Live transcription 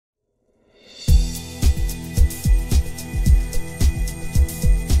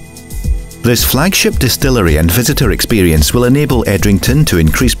This flagship distillery and visitor experience will enable Edrington to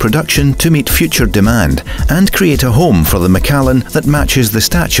increase production to meet future demand and create a home for the Macallan that matches the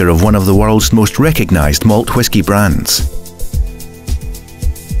stature of one of the world's most recognised malt whisky brands.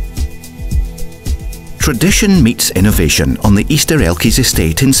 Tradition meets innovation on the Easter Elchies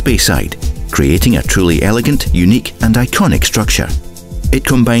estate in Speyside, creating a truly elegant, unique and iconic structure. It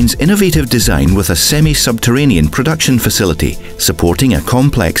combines innovative design with a semi-subterranean production facility, supporting a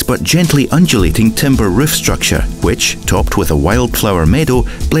complex but gently undulating timber roof structure, which, topped with a wildflower meadow,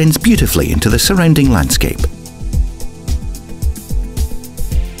 blends beautifully into the surrounding landscape.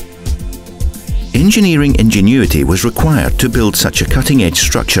 Engineering ingenuity was required to build such a cutting-edge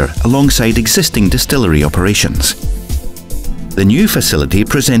structure alongside existing distillery operations. The new facility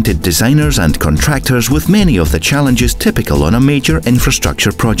presented designers and contractors with many of the challenges typical on a major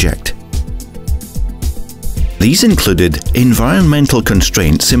infrastructure project. These included environmental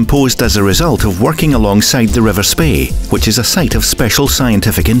constraints imposed as a result of working alongside the River Spey, which is a site of special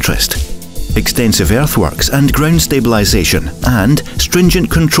scientific interest, extensive earthworks and ground stabilisation, and stringent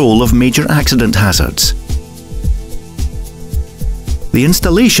control of major accident hazards. The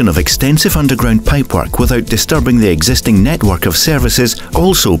installation of extensive underground pipework without disturbing the existing network of services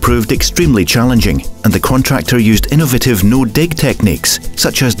also proved extremely challenging, and the contractor used innovative no-dig techniques,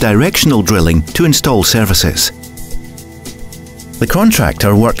 such as directional drilling, to install services. The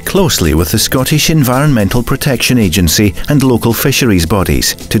contractor worked closely with the Scottish Environmental Protection Agency and local fisheries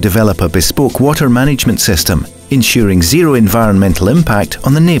bodies to develop a bespoke water management system, ensuring zero environmental impact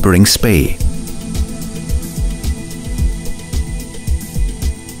on the neighbouring Spey.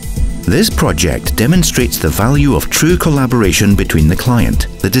 This project demonstrates the value of true collaboration between the client,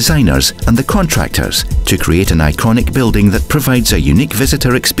 the designers and the contractors to create an iconic building that provides a unique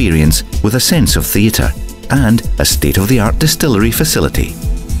visitor experience with a sense of theatre and a state-of-the-art distillery facility.